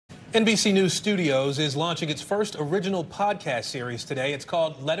NBC News Studios is launching its first original podcast series today. It's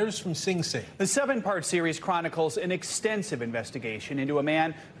called Letters from Sing Sing. The 7-part series chronicles an extensive investigation into a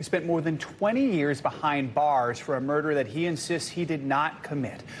man who spent more than 20 years behind bars for a murder that he insists he did not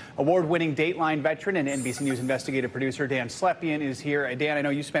commit. Award-winning Dateline veteran and NBC News investigative producer Dan Slepian is here. Dan, I know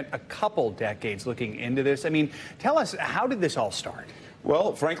you spent a couple decades looking into this. I mean, tell us, how did this all start?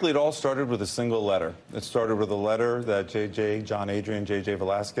 Well, frankly, it all started with a single letter. It started with a letter that John Adrian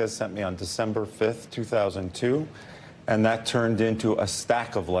Velasquez sent me on December 5th, 2002. And that turned into a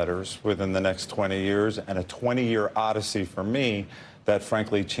stack of letters within the next 20 years and a 20-year odyssey for me that,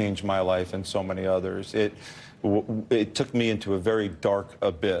 frankly, changed my life and so many others. It took me into a very dark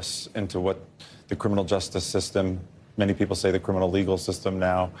abyss, into what the criminal justice system, many people say the criminal legal system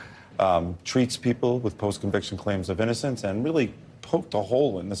now, treats people with post-conviction claims of innocence, and really poked a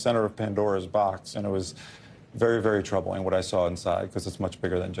hole in the center of Pandora's box. And it was very, very troubling what I saw inside, because it's much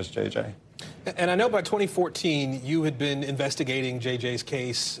bigger than just JJ. And I know by 2014 you had been investigating JJ's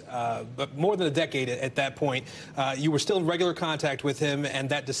case, but more than a decade at that point. You were still in regular contact with him, and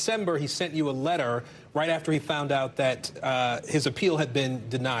that December he sent you a letter right after he found out that his appeal had been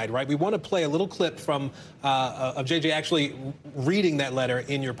denied, right? We want to play a little clip from of JJ actually reading that letter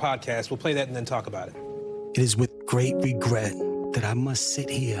in your podcast. We'll play that and then talk about it. It is with great regret that I must sit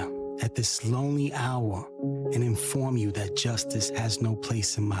here at this lonely hour and inform you that justice has no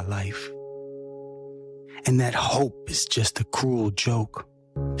place in my life. And that hope is just a cruel joke.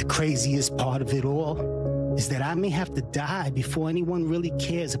 The craziest part of it all is that I may have to die before anyone really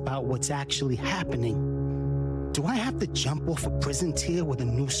cares about what's actually happening. Do I have to jump off a prison tier with a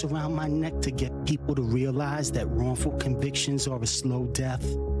noose around my neck to get people to realize that wrongful convictions are a slow death?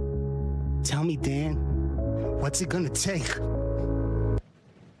 Tell me, Dan, what's it gonna take?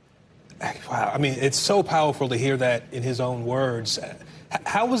 Wow, I mean, it's so powerful to hear that in his own words.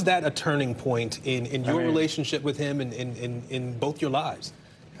 How was that a turning point in your relationship with him and in both your lives?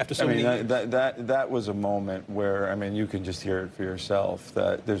 After so many years? That was a moment where, I mean, you can just hear it for yourself,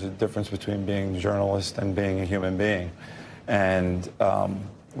 that there's a difference between being a journalist and being a human being. And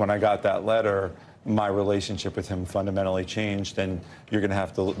when I got that letter, my relationship with him fundamentally changed, and you're going to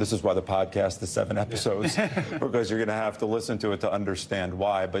have to, this is why the podcast is 7 episodes, because you're going to have to listen to it to understand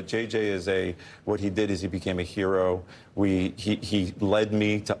why. But JJ is what he did is he became a hero. He led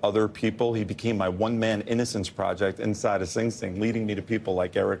me to other people. He became my one-man innocence project inside of Sing Sing, leading me to people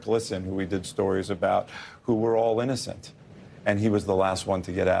like Eric Glisson, who we did stories about, who were all innocent. And he was the last one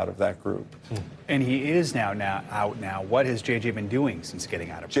to get out of that group. And he is out now. What has JJ been doing since getting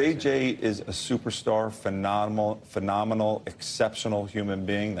out of prison? JJ is a superstar, phenomenal, exceptional human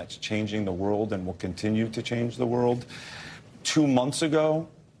being that's changing the world and will continue to change the world. 2 months ago,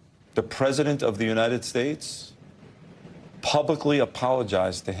 the President of the United States publicly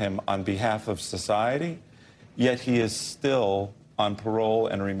apologized to him on behalf of society, yet he is still on parole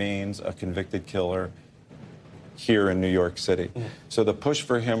and remains a convicted killer here in New York City. So the push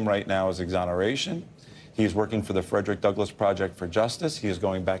for him right now is exoneration. He's working for the Frederick Douglass Project for Justice. He is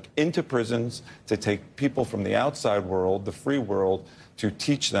going back into prisons to take people from the outside world, the free world, to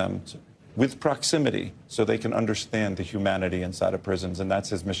teach them with proximity so they can understand the humanity inside of prisons, and that's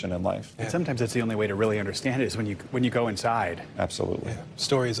his mission in life. And sometimes that's the only way to really understand it is when you go inside. Absolutely. Yeah.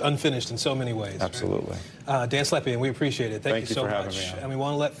 Story is unfinished in so many ways. Absolutely. Right? Dan Slepian, we appreciate it. Thank you so for much. Having me on. And we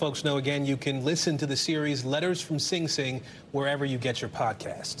want to let folks know again, you can listen to the series Letters from Sing Sing wherever you get your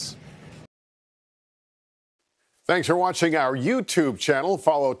podcasts. Thanks for watching our YouTube channel.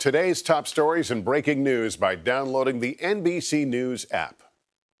 Follow today's top stories and breaking news by downloading the NBC News app.